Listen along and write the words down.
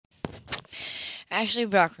Ashley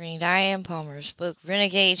Brockering, Diane Palmer's book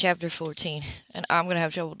Renegade, Chapter 14. And I'm going to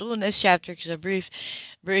have trouble doing this chapter because I breezed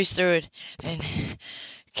through it. And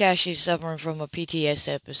Cassie's suffering from a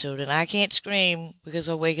PTS episode. And I can't scream because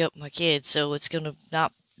I'll wake up my kids. So it's going to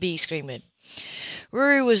not be screaming.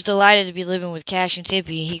 Rory was delighted to be living with Cash and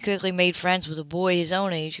Tippy. He quickly made friends with a boy his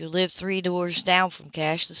own age who lived 3 doors down from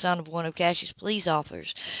Cash, the son of one of Cash's police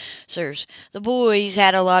officers. The boys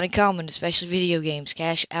had a lot in common, especially video games.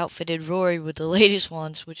 Cash outfitted Rory with the latest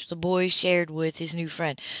ones, which the boy shared with his new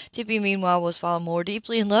friend. Tippy, meanwhile, was falling more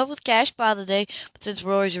deeply in love with Cash by the day, but since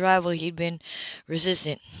Rory's arrival, he'd been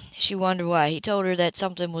resistant. She wondered why. He told her that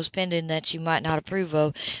something was pending that she might not approve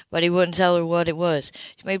of, but he wouldn't tell her what it was.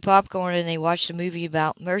 She made popcorn and they watched a movie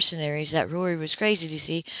about mercenaries that Rory was crazy to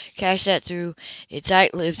see. Cash sat through it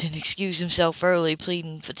tight-lipped and excused himself early,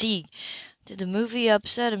 pleading fatigue. Did the movie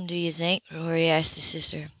upset him, do you think? Rory asked his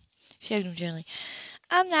sister. She hugged him gently.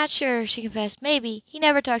 I'm not sure, she confessed. Maybe. He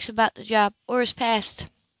never talks about the job or his past.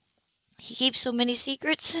 He keeps so many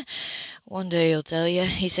secrets. One day he'll tell you,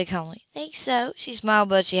 he said calmly. Think so? She smiled,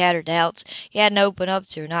 but she had her doubts. He hadn't opened up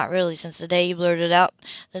to her, not really, since the day he blurted out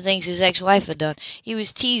the things his ex-wife had done. He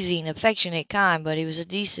was teasing, affectionate, kind, but he was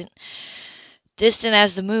distant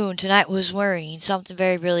as the moon. Tonight was worrying. Something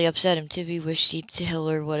very really upset him. Tippy wished he'd tell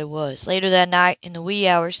her what it was. Later that night, in the wee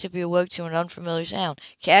hours, Tippy awoke to an unfamiliar sound.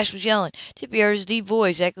 Cash was yelling. Tippy heard his deep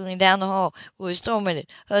voice echoing down the hall. It was tormented,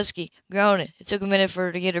 husky, groaning. It took a minute for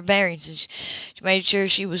her to get her bearings, and she made sure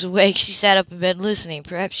she was awake. She sat up in bed listening.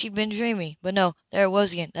 Perhaps she'd been dreaming. But no, there it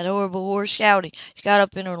was again, that horrible hoarse shouting. She got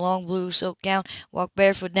up in her long blue silk gown, walked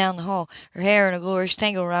barefoot down the hall, her hair in a glorious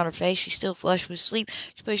tangle around her face. She still flushed with sleep.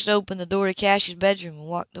 She pushed open the door to Cash's bedroom and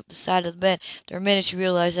walked up the side of the bed. After a minute, she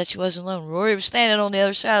realized that she wasn't alone. Rory was standing on the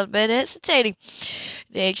other side of the bed, hesitating.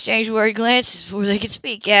 They exchanged worried glances before they could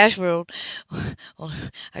speak. Cash rolled. "Oh,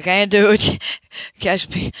 I can't do it. Cash,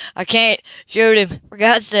 I can't shoot him. For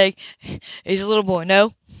God's sake. He's a little boy.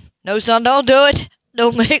 No. No, son, don't do it.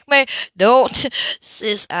 Don't make me. Don't.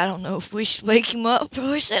 Sis, I don't know if we should wake him up,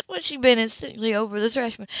 Rory said when she bent instantly over the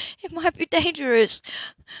trash bin. It might be dangerous.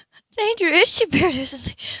 Dangerous, she barely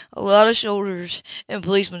hesitated. A lot of soldiers and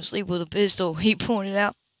policemen sleep with a pistol, he pointed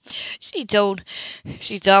out. She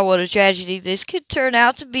thought what a tragedy this could turn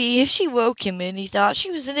out to be if she woke him, and he thought she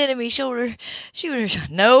was an enemy shoulder. She would have shot.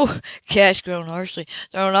 No, Cash groaned harshly,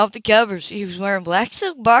 throwing off the covers. He was wearing black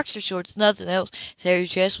silk boxer shorts, nothing else. His hairy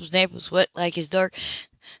chest was damp with sweat like his dark,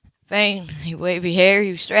 fang, wavy hair.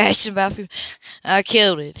 He was thrashing about people. I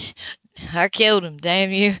killed it. I killed him,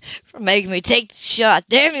 damn you, for making me take the shot.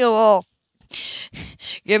 Damn you all.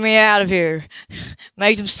 Get me out of here.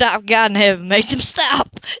 Make them stop, God in heaven. Make them stop.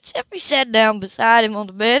 Tippy sat down beside him on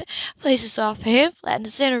the bed, placed a soft hand flat in the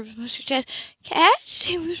center of his muscular chest. Cash,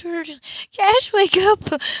 he whispered. Cash, wake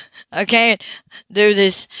up. I can't do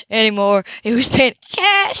this anymore. He was panting.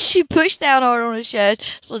 Cash, she pushed down hard on his chest.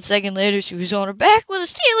 A split second later, she was on her back with a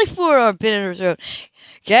steely forearm pinned in her throat.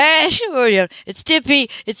 Cash, it's Tippy.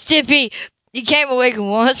 It's Tippy. He came awake at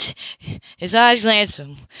once. His eyes glanced at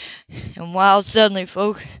him, and while suddenly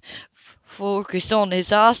focused on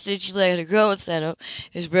his hostage, he let her go and sat up.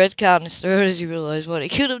 His breath caught in his throat as he realized what he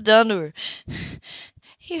could have done to her.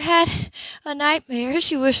 You had a nightmare,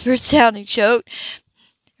 she whispered, sounding choked.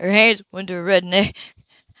 Her hands went to her red neck.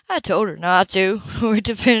 I told her not to, Rory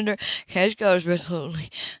defended her. Cash caught his breath slowly.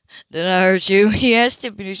 Did I hurt you? He asked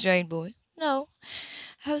Tippy in a strained voice. No.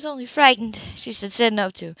 I was only frightened, she said, sitting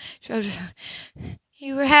up to him.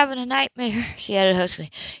 You were having a nightmare, she added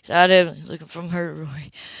huskily. He sighed heavily, looking from her to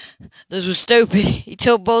Rory. This was stupid, he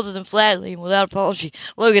told both of them flatly and without apology.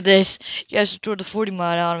 Look at this. He gestured toward the 40-mil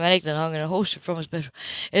automatic that hung in a holster from his bedroom.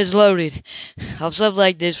 It's loaded. I've slept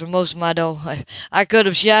like this for most of my adult life. I could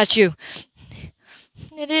have shot you.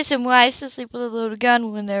 It isn't wise to sleep with a loaded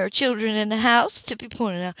gun when there are children in the house, Tippy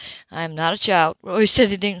pointed out. I am not a child, Roy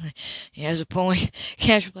said indignantly. He has a point,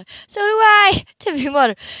 Cash replied. So do I, Tippy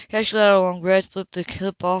muttered. Cash let out a long breath, flipped the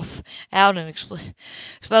clip off out, and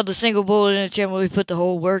expelled a single bullet in a chamber. We put the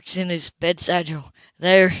whole works in his bedside drawer.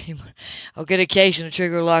 There, he muttered. I'll get a case and a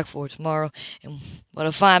trigger lock for it tomorrow, and what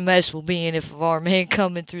a fine mess we'll be in if of our men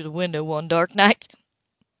come in through the window one dark night.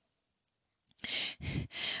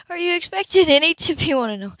 Are you expecting any? Tippy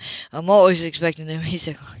wanted to know. I'm always expecting them, he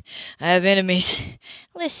said. I have enemies.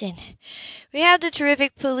 Listen, we have the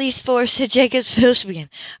terrific police force at Jacobsville again.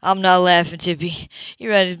 I'm not laughing, Tippy. He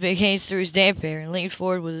ran his big hands through his damp hair and leaned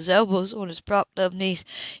forward with his elbows on his propped up knees.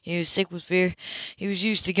 He was sick with fear. He was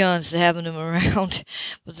used to guns, to having them around.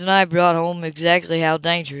 But tonight brought home exactly how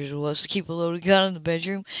dangerous it was to keep a loaded gun in the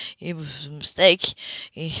bedroom. It was a mistake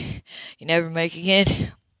he never make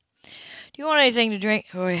again. Do You want anything to drink?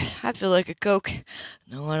 Rory asked. I feel like a Coke.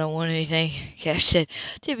 No, I don't want anything, Cash said.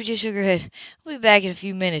 Tippy just shook her head. I'll be back in a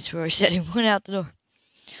few minutes, Rory said and went out the door.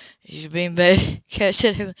 You should be in bed, Cash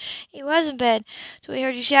said. He was in bed, so we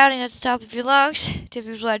heard you shouting at the top of your lungs. Tippy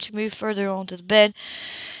was glad to move further onto the bed,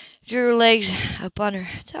 drew her legs up on her.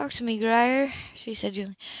 Talk to me, Grier, she said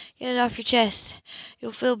gently. Get it off your chest.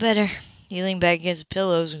 You'll feel better. He leaned back against the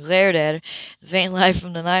pillows and glared at her, the faint light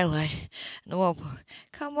from the nightlight and the wall.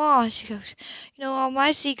 Come on, she goes. You know all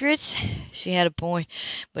my secrets. She had a point,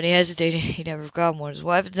 but he hesitated. He never forgot what his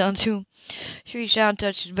wife had done to him. She reached out and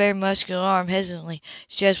touched his bare, muscular arm hesitantly.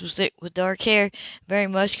 His chest was thick with dark hair, very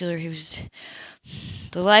muscular. He was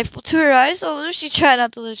delightful to her eyes, although she tried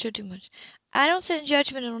not to let it show too much. I don't sit in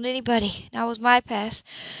judgment on anybody, not with my past.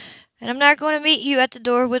 And I'm not going to meet you at the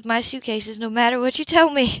door with my suitcases, no matter what you tell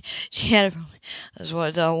me. She had it. That's what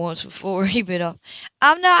I thought once before. He bit off.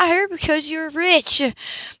 I'm not here because you're rich.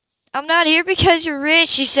 I'm not here because you're rich,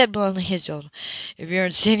 she said bluntly. His jaw. If you're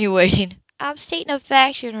insinuating, I'm stating a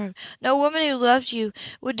fact. No woman who loved you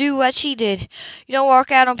would do what she did. You don't walk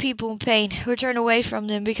out on people in pain or turn away from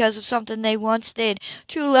them because of something they once did.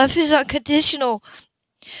 True love is unconditional.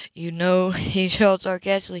 You know, he shouted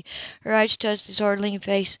sarcastically. Her eyes touched his hard, lean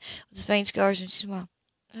face with faint scars, and she smiled.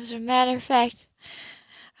 As a matter of fact,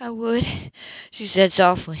 I would, she said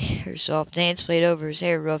softly. Her soft hands played over his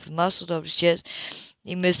hair, rough and muscled over his chest.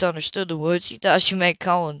 He misunderstood the words. She thought she meant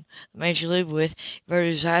Colin, the man she lived with. He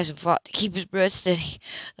averted his eyes and fought to keep his breath steady.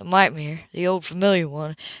 The nightmare, the old familiar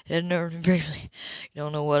one, had unnerved him briefly. You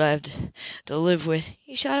don't know what I have to live with.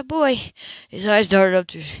 You shot a boy. His eyes darted up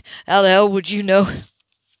to her. How the hell would you know?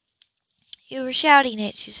 You were shouting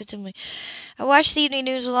it, she said simply. I watch the evening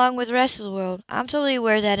news along with the rest of the world. I'm totally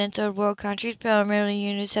aware that in third world countries, paramilitary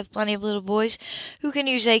units have plenty of little boys who can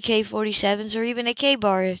use AK-47s or even a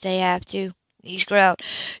K-bar if they have to. He growled.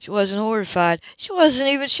 She wasn't horrified. She wasn't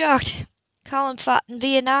even shocked. Colin fought in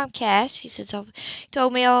Vietnam, Cash, he said softly. He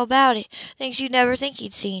told me all about it. Things you'd never think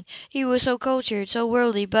he'd seen. He was so cultured, so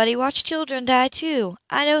worldly, but he watched children die too.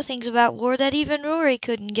 I know things about war that even Rory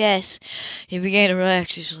couldn't guess. He began to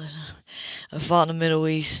relax. He said, I fought in the Middle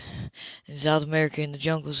East, in South America, in the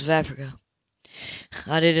jungles of Africa.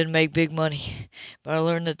 I didn't make big money, but I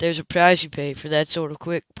learned that there's a price you pay for that sort of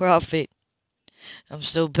quick profit. I'm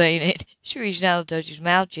still paying it. She reached out to touch his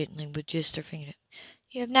mouth gently, but just her finger.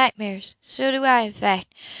 You have nightmares. So do I, in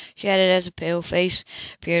fact, she added as a pale face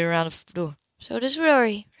peered around the door. So does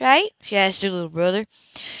Rory, right? She asked her little brother.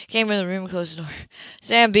 Came in the room and closed the door.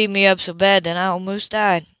 Sam beat me up so bad that I almost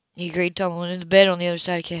died. He agreed, tumbling into bed on the other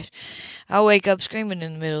side of Cash. I wake up screaming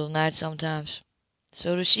in the middle of the night sometimes.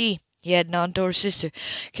 So does she. He had nod to her sister.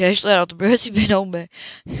 Cash let out the breath he'd been holding back.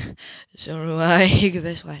 So do I, he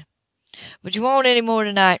confessed. But you won't any more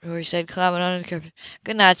tonight, Rory said, climbing under the cover.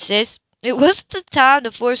 Good night, sis. It wasn't the time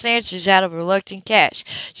to force answers out of reluctant Cash.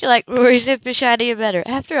 She liked Rory's impish idea better.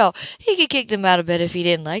 After all, he could kick them out of bed if he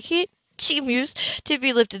didn't like it. She mused.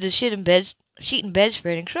 Tippy lifted the sheet and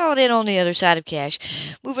bedspread and crawled in on the other side of Cash,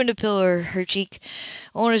 moving the pillow her cheek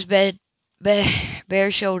on his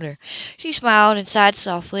bare shoulder. She smiled and sighed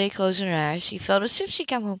softly, closing her eyes. She felt as if she'd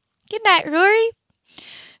come home. Good night, Rory.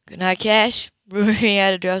 Good night, Cash. Rory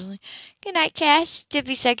added drowsily. Good night, Cash.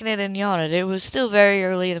 Tippy seconded and yawned. It was still very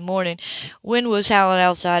early in the morning. Wind was howling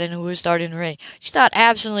outside and it was starting to rain. She thought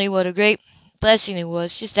absently what a great blessing it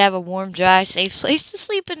was just to have a warm, dry, safe place to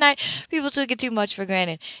sleep at night. People took it too much for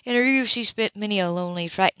granted. In her youth, she spent many a lonely,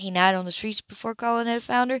 frightening night on the streets before Colin had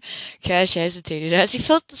found her. Cash hesitated as he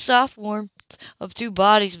felt the soft warmth of two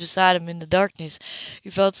bodies beside him in the darkness.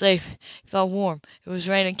 He felt safe. He felt warm. It was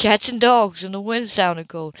raining cats and dogs, and the wind sounded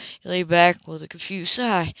cold. He lay back with a confused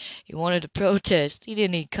sigh. He wanted to protest. He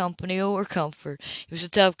didn't need company or comfort. He was a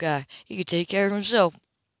tough guy. He could take care of himself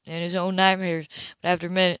and his own nightmares. But after a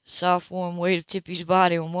minute, the soft, warm weight of Tippy's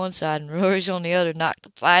body on one side and Rory's on the other knocked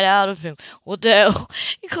the fight out of him. What the hell?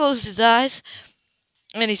 He closed his eyes,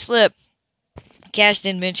 and he slept. Cash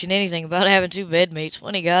didn't mention anything about having two bedmates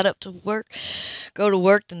when he got up to go to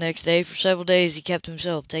work the next day. For several days he kept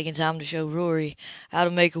himself, taking time to show Rory how to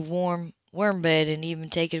make a warm worm bed and even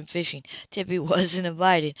taking him fishing. Tippy wasn't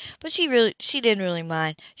invited, but she didn't really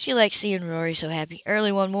mind. She liked seeing Rory so happy.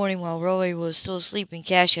 Early one morning while Rory was still asleep and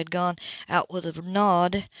Cash had gone out with a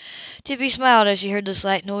nod, Tippy smiled as she heard the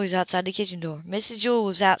slight noise outside the kitchen door. Mrs. Jewell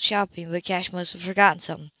was out shopping, but Cash must have forgotten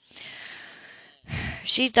something.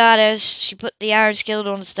 She thought as she put the iron skillet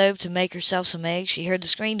on the stove to make herself some eggs, she heard the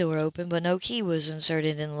screen door open, but no key was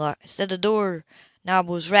inserted in the lock. Instead, the door knob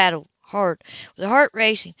was rattled with her heart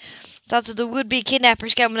racing. Thoughts of the would-be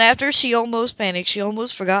kidnappers coming after her, she almost panicked. She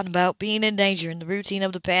almost forgotten about being in danger in the routine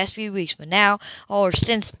of the past few weeks, but now all her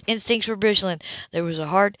instincts were bristling. There was a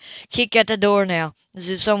hard kick at the door now, as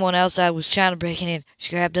if someone outside was trying to break in.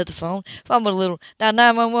 She grabbed up the phone, fumbled a little, dialed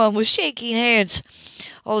 911 with shaking hands,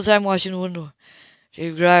 all the time watching the window.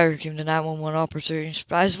 Chief Grier, came the 911 operator's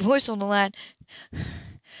surprised voice on the line.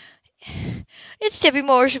 It's Tippy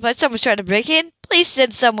Morris, but someone's trying to break in. Please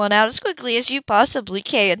send someone out as quickly as you possibly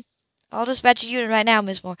can. I'll dispatch a unit right now,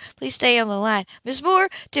 Miss Moore. Please stay on the line. Miss Moore,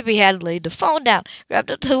 Tippy had laid the phone down,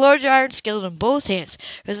 grabbed up the large iron skillet in both hands,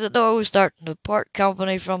 as the door was starting to part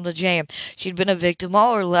company from the jam. She'd been a victim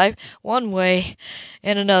all her life, one way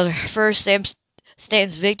and another. First,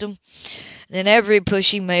 Stan's victim, then every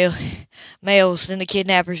pushy males and the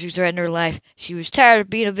kidnappers who threatened her life. She was tired of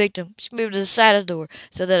being a victim. She moved to the side of the door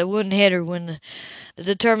so that it wouldn't hit her when the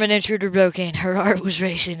determined intruder broke in. Her heart was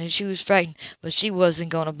racing and she was frightened, but she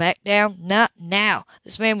wasn't going to back down. Not now.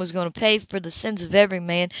 This man was going to pay for the sins of every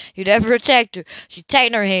man who'd ever attacked her. She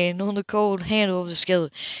tightened her hand on the cold handle of the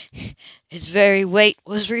skillet. Its very weight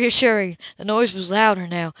was reassuring. The noise was louder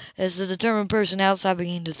now, as the determined person outside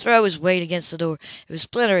began to throw his weight against the door. It was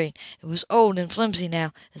splintering. It was old and flimsy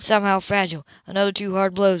now, and somehow fragile. Another 2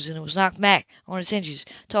 hard blows, and it was knocked back on its hinges.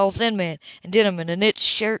 Tall, thin man in denim and a knit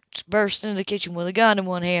shirt burst into the kitchen with a gun in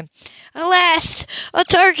one hand. Alas! A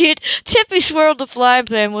target! Tippy swirled the flying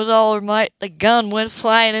pan with all her might. The gun went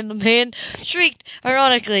flying, and the man shrieked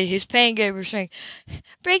ironically. His pain gave her strength.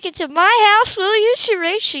 Break into my house, will you? She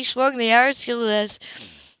raged. She swung the iron skillet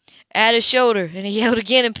at his shoulder, and he yelled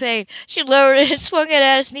again in pain. She lowered it and swung it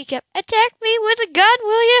at his kneecap. Attack me with a gun,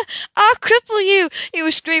 will you? I'll cripple you. He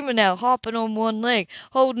was screaming now, hopping on one leg,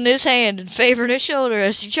 holding his hand and favoring his shoulder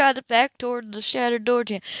as he tried to back toward the shattered door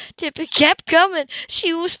jam. Tippy kept coming.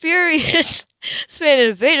 She was furious. This man had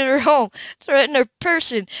invaded her home, threatened her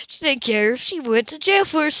person. She didn't care if she went to jail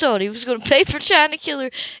for assault. He was going to pay for trying to kill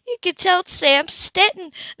her. You can tell Sam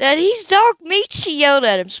Stetton that he's dog meat, she yelled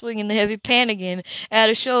at him, swinging the heavy pan again at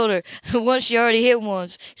his shoulder, the one she already hit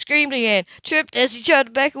once. Screamed again, tripped as he tried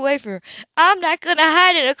to back away from her. I'm not going to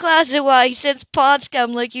hide in a closet while he sends pond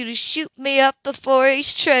scum like you to shoot me up before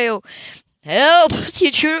he's trail. Help! The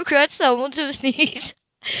intruder cried someone to his knees.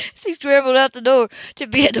 He scrambled out the door to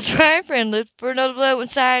be at the frying pan lift for another blow when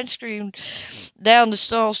sirens screamed down the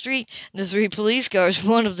stall street. The 3 police cars,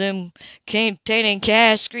 one of them containing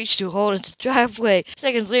cash, screeched to a halt at the driveway.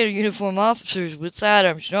 Seconds later, uniformed officers with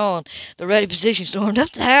sidearms drawn, the ready position, stormed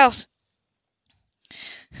up the house.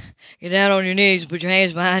 Get down on your knees and put your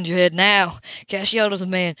hands behind your head now, Cash yelled at the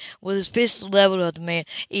man, with his pistol leveled at the man.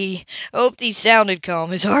 He hoped he sounded calm.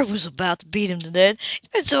 His heart was about to beat him to death. He'd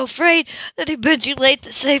been so afraid that he'd been too late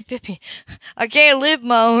to save Pippi. I can't lift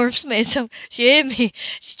my arms, man. She hit me.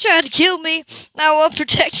 She tried to kill me. I want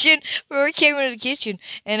protection. Rory came into the kitchen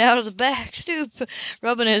and out of the back stoop,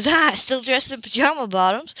 rubbing his eyes, still dressed in pajama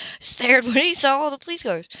bottoms, stared when he saw all the police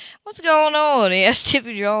cars. What's going on? He asked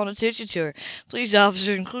Tippy, drawing attention to her. Police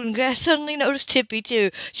officers, including Cash, suddenly noticed Tippy,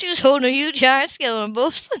 too. She was holding a huge iron skillet in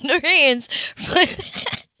both slender hands.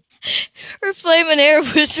 Her flaming hair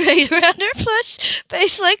was raised around her flushed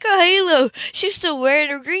face like a halo. She was still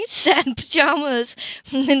wearing her green satin pajamas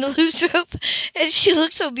and the loose rope, and she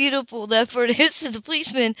looked so beautiful that for an instant the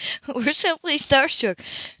policemen were simply starstruck.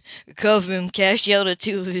 Cover him, Cash yelled at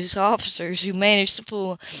 2 of his officers, who managed to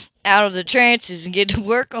pull out of the trances and get to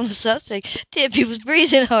work on the suspect. Tippy was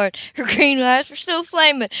breathing hard. Her green eyes were still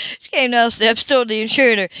flaming. She came down the steps toward the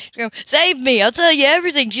intruder. Screamed, Save me! I'll tell you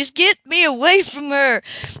everything. Just get me away from her.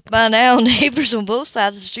 By now, neighbors on both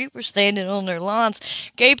sides of the street were standing on their lawns,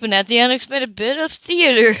 gaping at the unexpected bit of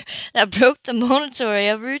theater that broke the monotony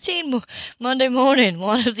of routine Monday morning.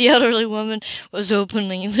 One of the elderly women was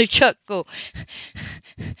openly chuckle.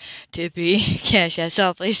 Tippy, Cash asked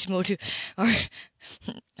softly,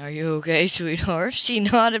 Are you okay, sweetheart? She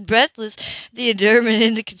nodded, breathless, the endearment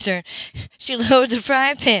and the concern. She lowered the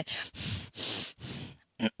frying pan.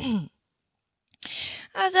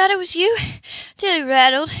 I thought it was you. Tilly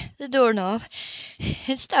rattled the doorknob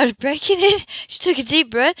and started breaking it. She took a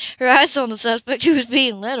deep breath, her eyes on the suspect who was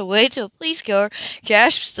being led away to a police car.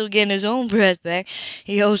 Cash was still getting his own breath back.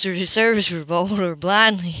 He holstered his service revolver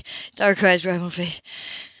blindly. Dark eyes right on her face.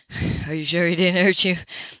 Are you sure he didn't hurt you?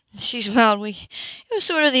 She smiled weakly. It was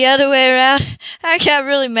sort of the other way around. I got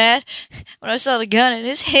really mad when I saw the gun in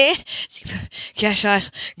his hand. Cash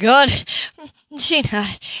eyes. Gun? She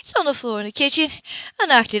nodded. It's on the floor in the kitchen. I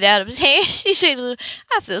knocked it out of his hand. She said a little,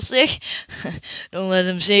 I feel sick. Don't let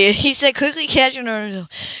them see it, he said quickly, catching her.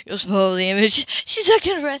 You'll spoil the image. She sucked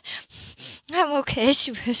in her breath. I'm okay,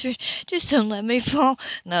 she whispered. Just don't let me fall.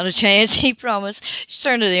 Not a chance, he promised. She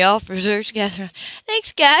turned to the officers, gathered.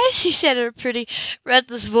 Thanks, guys, she said in her pretty,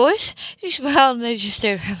 breathless voice. She smiled and they just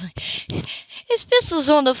stared at her. His pistol's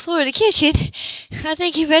on the floor of the kitchen. I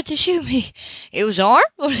think he meant to shoot me. It was armed?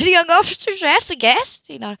 One of the young officers asked, aghast.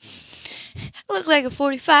 He nodded. It looked like a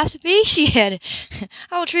 .45 to me, she added.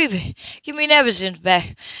 I'll retrieve it. Give me an evidence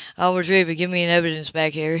back. I'll retrieve it. Give me an evidence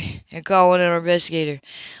back, Harry. And call in an investigator.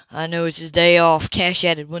 I know it's his day off, Cash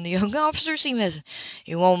added when the young officer seemed hesitant.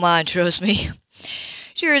 He won't mind, trust me.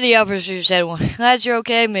 Sure, the officer said one. Glad you're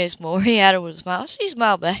okay, Miss Moore, he added with a smile. She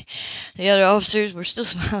smiled back. The other officers were still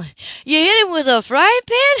smiling. You hit him with a frying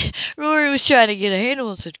pan? Rory was trying to get a handle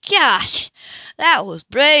and said, Gosh, that was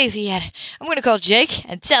brave, he added. I'm going to call Jake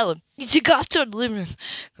and tell him. He took off toward the living room.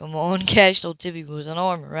 Come on, Cash told Tippy with an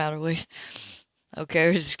arm around her waist. I'll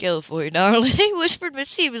carry the skillet for you, darling, he whispered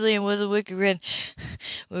mischievously and with a wicked grin.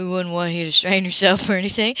 We wouldn't want you to strain yourself or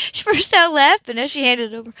anything. She burst out laughing as she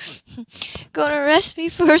handed it over. Gonna arrest me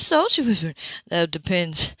for assault, she whispered. That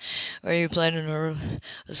depends. Are you planning to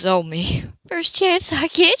assault me? First chance I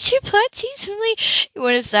get, she replied teasingly. He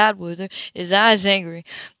went inside with her, his eyes angry.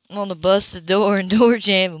 On the busted door and door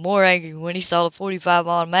jamb, and more angry when he saw the .45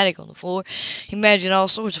 automatic on the floor. He imagined all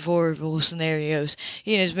sorts of horrible scenarios.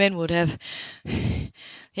 He and his men would have...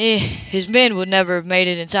 His men would never have made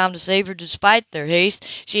it in time to save her despite their haste.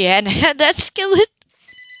 She hadn't had that skillet.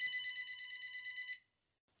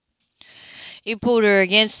 He pulled her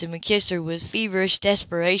against him and kissed her with feverish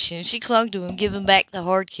desperation. She clung to him, giving back the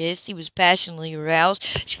hard kiss. He was passionately aroused.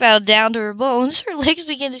 She fell down to her bones. Her legs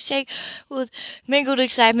began to shake with mingled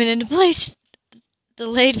excitement and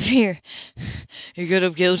delayed fear. He could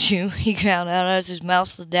have killed you, he ground out as his mouth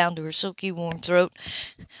slid down to her silky warm throat.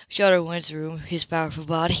 Shudder went through his powerful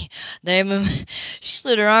body. Damn him. She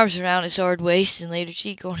slid her arms around his hard waist and laid her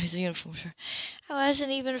cheek on his uniform shirt. I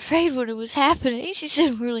wasn't even afraid when it was happening, she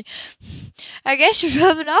said wearily. I guess you're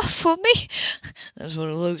rubbing off on me. That's what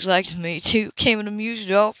it looks like to me, too, came an amused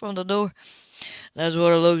drawl from the door. That's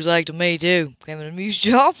what it looks like to me, too, came an amused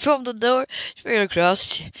drawl from the door. She peered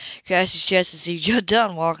across Cash's chest to see Judd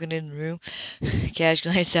Dunn walking in the room. Cash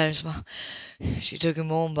glanced at her and smiled. She took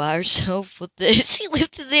him on by herself with this. He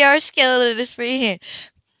lifted the iron skeleton in his free hand.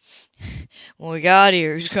 When we got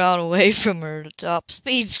here, he was crawling away from her at a top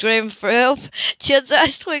speed, screaming for help. Judd's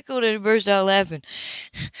eyes twinkled and he burst out laughing.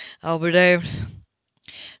 I'll be damned.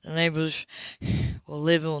 The neighbors will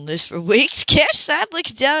live on this for weeks. Cash sighed,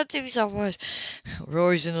 looking down at Timmy's soft eyes.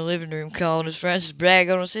 Rory's in the living room calling his friends to brag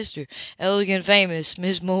on his sister, elegant, famous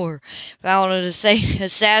Miss Moore, found an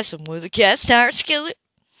assassin with a cast iron skillet.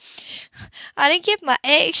 I didn't get my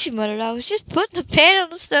egg, she muttered. I was just putting the pan on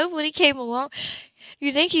the stove when he came along.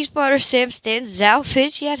 You think he's part of Sam Stanton's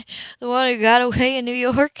outfit yet? The one who got away in New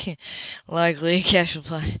York? Likely, Cash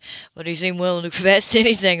replied. But he seemed willing to confess to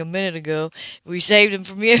anything a minute ago. We saved him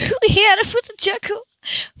from you. He added with a chuckle.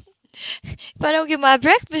 If I don't get my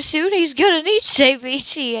breakfast soon, he's gonna need saving,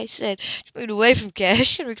 she said. She moved away from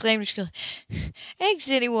Cash and reclaimed her skill. Eggs,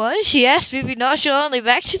 anyone? She asked Bibi nonchalantly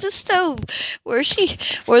back to the stove, where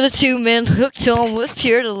the two men looked on with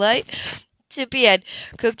pure delight. Tippy had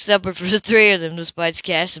cooked supper for the three of them, despite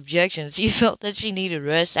Cash's objections. He felt that she needed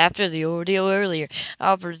rest after the ordeal earlier, and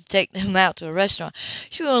offered to take them out to a restaurant.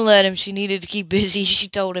 She wouldn't let him. She needed to keep busy, she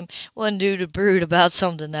told him. Wouldn't do to brood about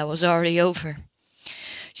something that was already over.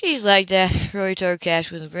 She's like that, Roy told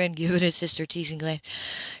Cash with a grin, giving his sister a teasing glance.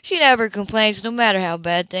 She never complains, no matter how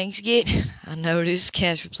bad things get. I noticed,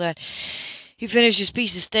 Cash replied. He finished his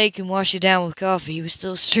piece of steak and washed it down with coffee. He was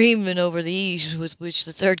still streaming over the ease with which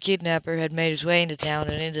the third kidnapper had made his way into town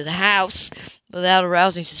and into the house without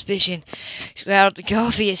arousing suspicion. He spouted the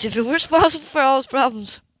coffee as if it were responsible for all his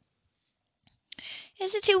problems.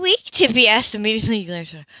 Is it too weak? Tippy asked immediately. He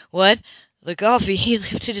glanced at her. What? The coffee? He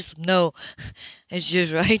lifted his... No, it's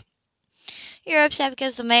just right. You're upset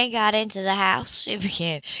because the man got into the house, she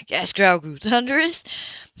began. Cash growl grew thunderous.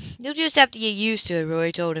 You'll just have to get used to it,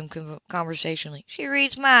 Roy told him conversationally. She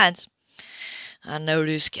reads minds. I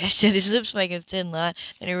noticed, Cash said, his lips making a thin line.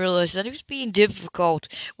 Then he realized that he was being difficult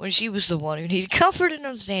when she was the one who needed comfort and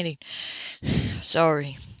understanding.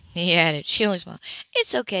 Sorry, he added. She only smiled.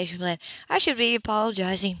 It's okay, she replied. I should be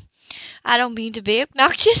apologizing. I don't mean to be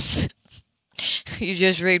obnoxious. You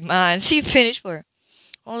just read minds, he finished for her.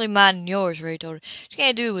 Only mine and yours, Ray told her. She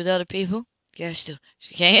can't do it with other people. Cash still.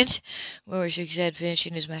 She can't? Rory shook his head,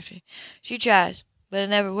 finishing his masterpiece. She tries, but it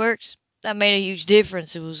never works. That made a huge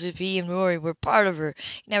difference. It was as if he and Rory were part of her.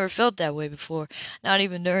 He never felt that way before, not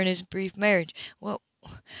even during his brief marriage. What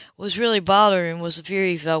was really bothering was the fear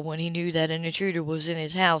he felt when he knew that an intruder was in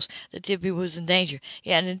his house, that Tippy was in danger. He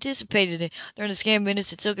hadn't anticipated it. During the scant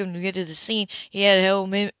minutes it took him to get to the scene, he had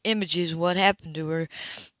held images of what happened to her,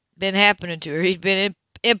 been happening to her. He'd been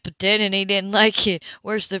impotent and he didn't like it.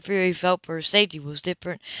 Worse, the fear he felt for her safety was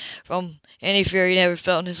different from any fear he'd ever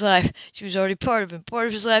felt in his life. She was already part of him, part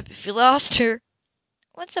of his life. If he lost her...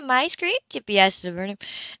 Want some ice cream? Tippy asked of Vernon.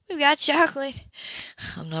 We've got chocolate.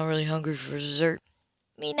 I'm not really hungry for dessert.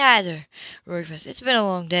 Me neither, Rory confessed. It's been a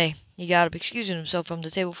long day. He got up, excusing himself from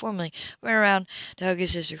the table formally, went around to hug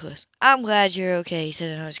his sister close. I'm glad you're okay, he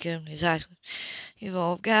said in a husky tone, his eyes closed. You've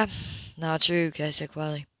all got... Not true, Cass said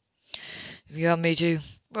quietly. You got me too.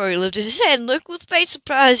 Rory lifted his head and looked with faint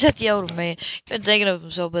surprise at the older man. He'd been thinking of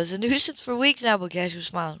himself as a nuisance for weeks now, but Cash was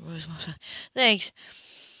smiling. Rory smiled. Thanks.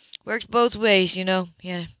 Works both ways, you know.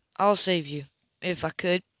 Yeah, I'll save you, if I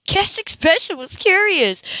could. Cash's expression was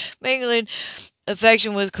curious, mingling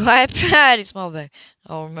affection with quiet pride. He smiled back.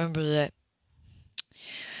 I'll remember that.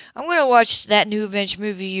 I'm going to watch that new adventure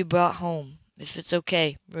movie you brought home, if it's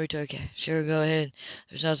okay. Rory told Cash. Sure, go ahead.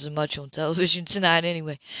 There's nothing much on television tonight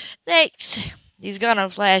anyway. Thanks. He's gone on a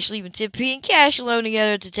flash, leaving Tippy and Cash alone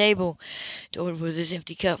together at the table. Dora with his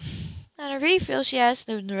empty cup. Not a refill, she asked,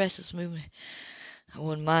 noting the restless movement. I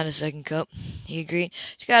wouldn't mind a second cup, he agreed.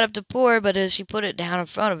 She got up to pour, but as she put it down in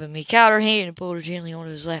front of him, he caught her hand and pulled her gently onto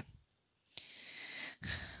his lap.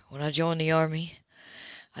 When I joined the army,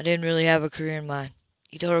 I didn't really have a career in mind,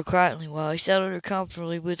 he told her quietly, while he settled her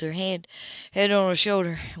comfortably with her head on her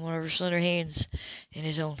shoulder, and one of her slender hands in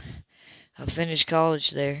his own. I finished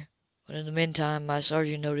college there, but in the meantime my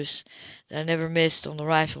sergeant noticed that I never missed on the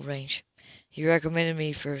rifle range. He recommended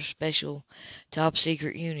me for a special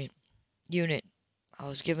top-secret unit. I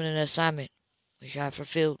was given an assignment, which I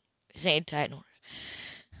fulfilled. His hand tightened on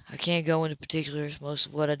her. I can't go into particulars. Most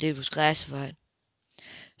of what I did was classified.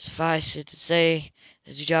 Suffice it to say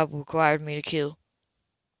that the job required me to kill.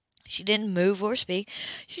 She didn't move or speak.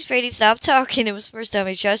 She was afraid he'd stop talking. It was the first time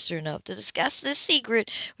he trusted her enough to discuss this secret,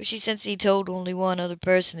 which he sensed he told only one other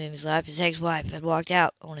person in his life. His ex-wife had walked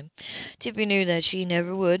out on him. Tippy knew that she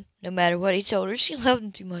never would, no matter what he told her. She loved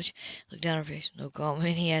him too much. Looked down her face. No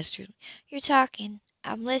comment, he asked her. You're talking.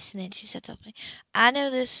 I'm listening, she said softly. I know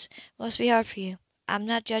this must be hard for you. I'm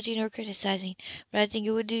not judging or criticizing, but I think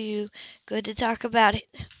it would do you good to talk about it.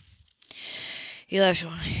 He laughed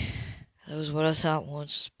shortly. That was what I thought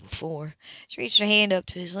once before. She reached her hand up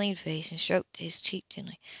to his lean face and stroked his cheek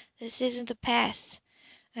gently. This isn't the past,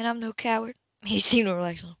 and I'm no coward. He seemed to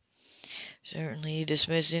relax a little. Certainly he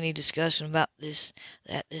dismissed any discussion about this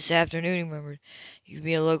afternoon, he murmured. You'd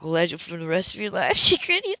be a local legend for the rest of your life. She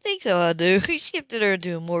grinned. You think so, I do. He shifted her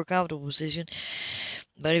into a more comfortable position,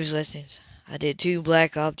 but he was listening. I did 2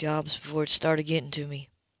 black op jobs before it started getting to me.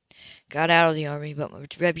 Got out of the army, but my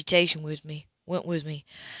reputation went with me.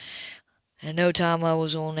 In no time I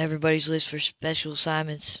was on everybody's list for special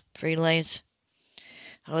assignments, freelance.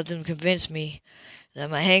 I let them convince me that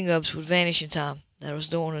my hang-ups would vanish in time, that I was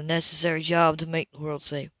doing a necessary job to make the world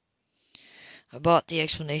safe. I bought the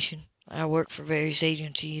explanation. I worked for various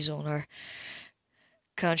agencies on our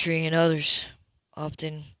country and others,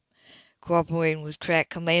 often cooperating with crack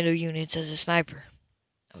commando units as a sniper.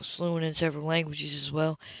 I was fluent in several languages as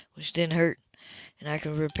well, which didn't hurt, and I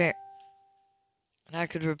could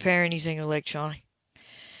repair anything electronic.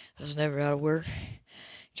 I was never out of work.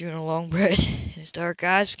 Drew in a long breath, and his dark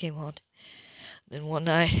eyes became haunted. Then one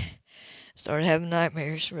night, I started having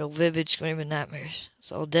nightmares, real vivid, screaming nightmares. I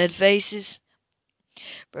saw dead faces.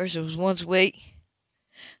 First it was once awake,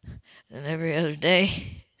 then every other day.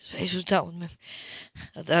 His face was taut with me.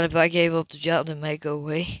 I thought if I gave up the job, they might go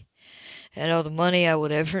away. I had all the money I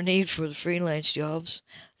would ever need for the freelance jobs,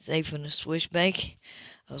 safe in a Swiss bank.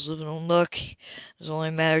 I was living on luck. It was only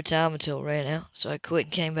a matter of time until it ran out, so I quit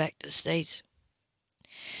and came back to the States.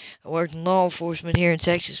 I worked in law enforcement here in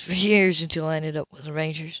Texas for years until I ended up with the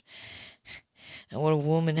Rangers. And when a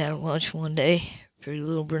woman had lunch one day, a pretty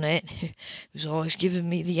little brunette, who was always giving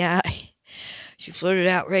me the eye, she flirted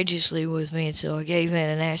outrageously with me until I gave in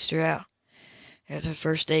and asked her out. After the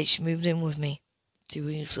first date, she moved in with me. 2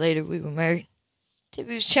 weeks later, we were married.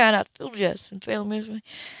 Tippy was trying not to feel jealous and fell in me.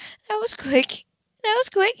 That was quick.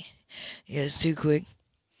 Yes, too quick.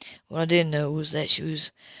 What I didn't know was that she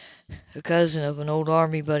was a cousin of an old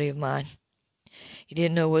army buddy of mine. He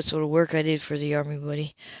didn't know what sort of work I did for the army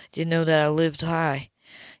buddy. Didn't know that I lived high.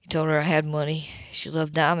 He told her I had money. She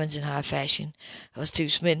loved diamonds and high fashion. I was too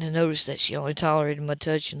smitten to notice that she only tolerated my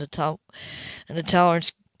touch, and the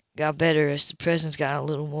tolerance got better as the presents got a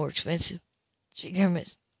little more expensive. She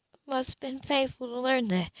grimaced. Must have been painful to learn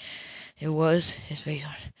that. It was, his face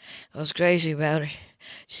on. I was crazy about her.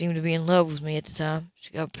 She seemed to be in love with me at the time.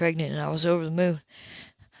 She got pregnant and I was over the moon.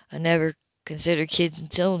 I never considered kids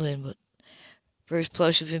until then, but first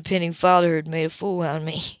blush of impending fatherhood made a fool out of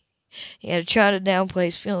me. He had to try to downplay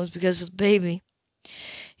his feelings because of the baby.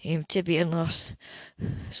 He and Tippy had lost.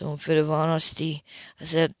 So in a fit of honesty, I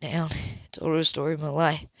sat down, told her the story of my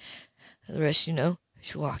life. The rest you know.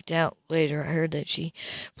 She walked out. Later, I heard that she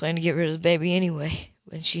planned to get rid of the baby anyway,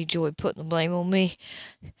 when she enjoyed putting the blame on me.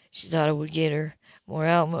 She thought I would get her more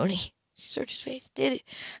alimony. She searched his face. Did it?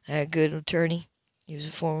 I had a good attorney. He was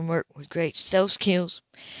a former merc with great self skills.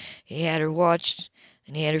 He had her watched,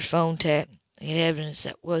 and he had her phone tapped. He had evidence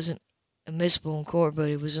that wasn't admissible in court, but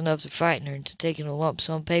it was enough to frighten her into taking a lump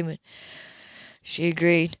sum payment. She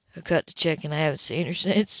agreed. I cut the check, and I haven't seen her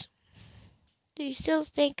since. Do you still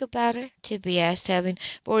think about her? Tippy asked, having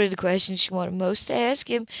avoided the question she wanted most to ask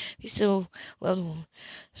him. He still loved him.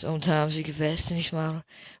 Sometimes, he confessed, and he smiled,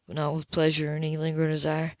 but not with pleasure or any lingering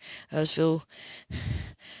desire. I was feel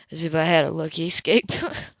as if I had a lucky escape.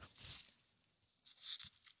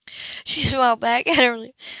 She smiled back at her.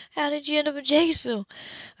 How did you end up in Jacksonville?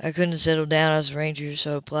 I couldn't settle down as a ranger,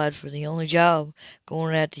 so I applied for the only job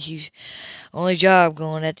going at the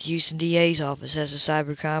Houston DA's office as a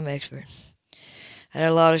cybercrime expert. I had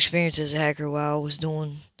a lot of experience as a hacker while I was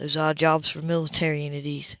doing those odd jobs for military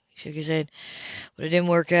entities. He shook his head, but it didn't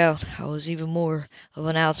work out. I was even more of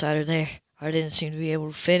an outsider there. I didn't seem to be able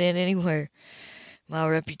to fit in anywhere. My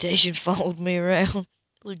reputation followed me around.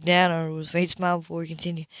 He looked down on her with a faint smile before he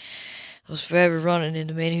continued. I was forever running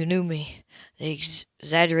into men who knew me. They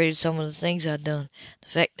exaggerated some of the things I'd done. The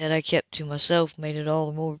fact that I kept to myself made it all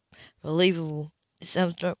the more believable.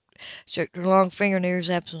 Some stroked her long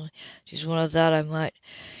fingernails absently. Just when I thought I might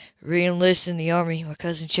re-enlist in the army, my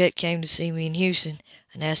cousin Chet came to see me in Houston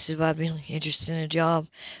and asked if I'd be interested in a job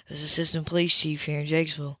as assistant police chief here in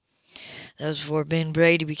Jakesville. That was before Ben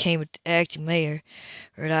Brady became acting mayor,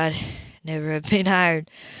 or I'd never have been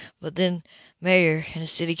hired. But then mayor and the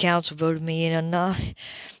city council voted me in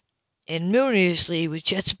unanimously with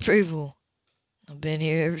Chet's approval. I've been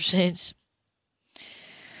here ever since.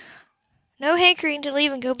 No hankering to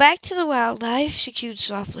leave and go back to the wildlife, she cooed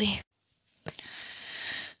softly.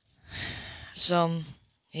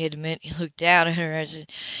 He admitted. He looked down at her as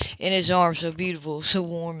in his arms, so beautiful, so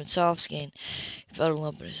warm and soft-skinned. He felt a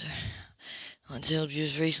lump in his heart. Until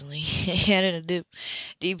just recently, he added a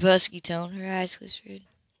deep husky tone. Her eyes glistened.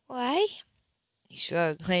 Why? He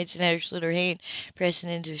shrugged, glancing at her, slid her hand, pressing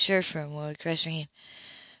into his shirt front while he caressed her hand.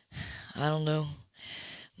 I don't know.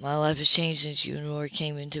 My life has changed since you and Rory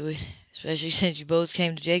came into it, especially since you both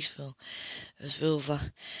came to Jakesville.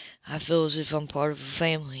 I feel as if I'm part of a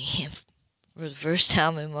family for the first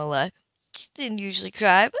time in my life. She didn't usually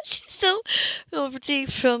cry, but she still felt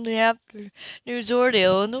fatigued from the afternoon's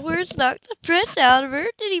ordeal, and the words knocked the breath out of her.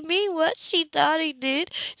 Did he mean what she thought he did?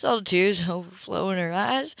 Saw the tears overflow in her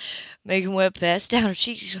eyes, making wet paths down her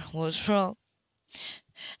cheeks. What's wrong?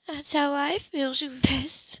 That's how I feel, she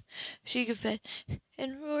confessed.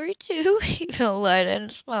 And Rory, too. He felt light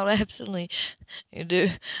and smiled absently. You do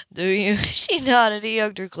you? She nodded. He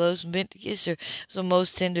hugged her close and bent to kiss her. It was the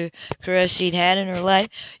most tender caress she'd had in her life.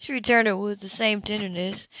 She returned it with the same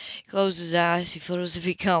tenderness. He closed his eyes. He felt as if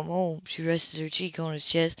he'd come home. She rested her cheek on his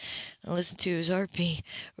chest and listened to his heartbeat.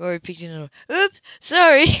 Rory peeked in the door. Oops,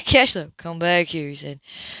 sorry. Cash up. Come back here, he said.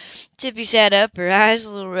 Tippy sat up, her eyes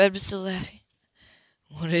a little red but still laughing.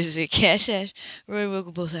 What is it, Cash asked. Roy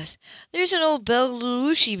wiggled both eyes. There's an old Bela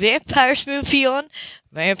Lugosi vampire movie on.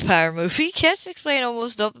 Vampire movie? Cash explained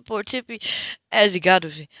almost up before Tippy as he got to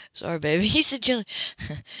her. Sorry, baby, he said gently.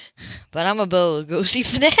 But I'm a Bela Lugosi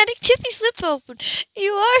fanatic. Tippy's lip opened.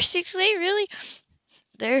 You are, she exclaimed. Really?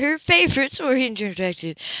 They're her favorites, Rory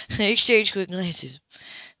interjected. They exchanged quick glances.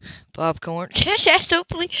 Popcorn? Cash asked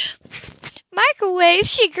openly. Microwave,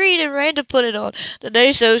 she agreed and ran to put it on. The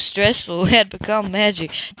day so stressful had become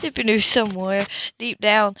magic. Tippy knew somewhere deep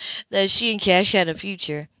down that she and Cash had a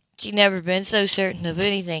future. She'd never been so certain of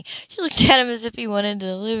anything. She looked at him as if he went into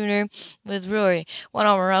the living room with Rory, one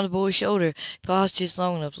arm around the boy's shoulder. He paused just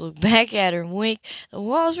long enough to look back at her and wink. The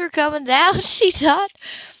walls were coming down, she thought.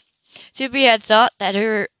 Tippy had thought that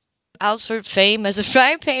her Oxford fame as a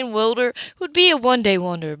frying pan welder would be a one-day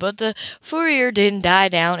wonder, but the furor didn't die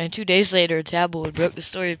down, and 2 days later a tabloid broke the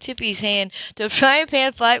story of Tippy's hand to a frying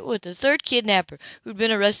pan fight with the third kidnapper, who'd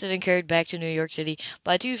been arrested and carried back to New York City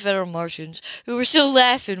by two federal marshals who were still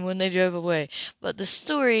laughing when they drove away. But the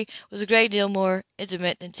story was a great deal more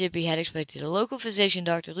intimate than Tippy had expected. A local physician,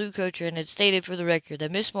 Dr. Lou Cochran, had stated for the record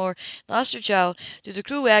that Miss Moore lost her child through the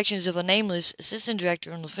cruel actions of a nameless assistant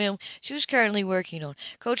director on the film she was currently working on.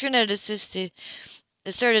 Cochran had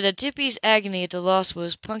asserted that Tippy's agony at the loss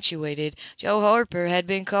was punctuated. Joe Harper had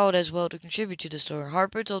been called as well to contribute to the story.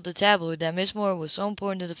 Harper told the tabloid that Miss Moore was so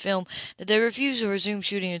important to the film that they refused to resume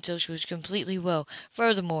shooting until she was completely well.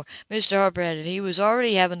 Furthermore, Mr. Harper added he was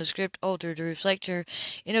already having the script altered to reflect her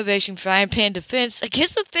innovation frying pan defense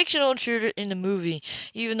against a fictional intruder in the movie,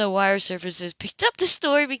 even though wire surfaces picked up the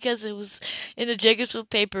story because it was in the Jacobsville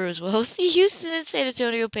paper as well as the Houston and San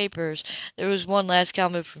Antonio papers. There was one last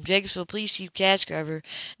comment from Jacobsville Police Chief Cash Carver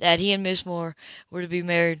that he and Miss Moore were to be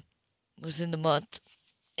married within the month.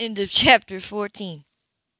 End of chapter 14.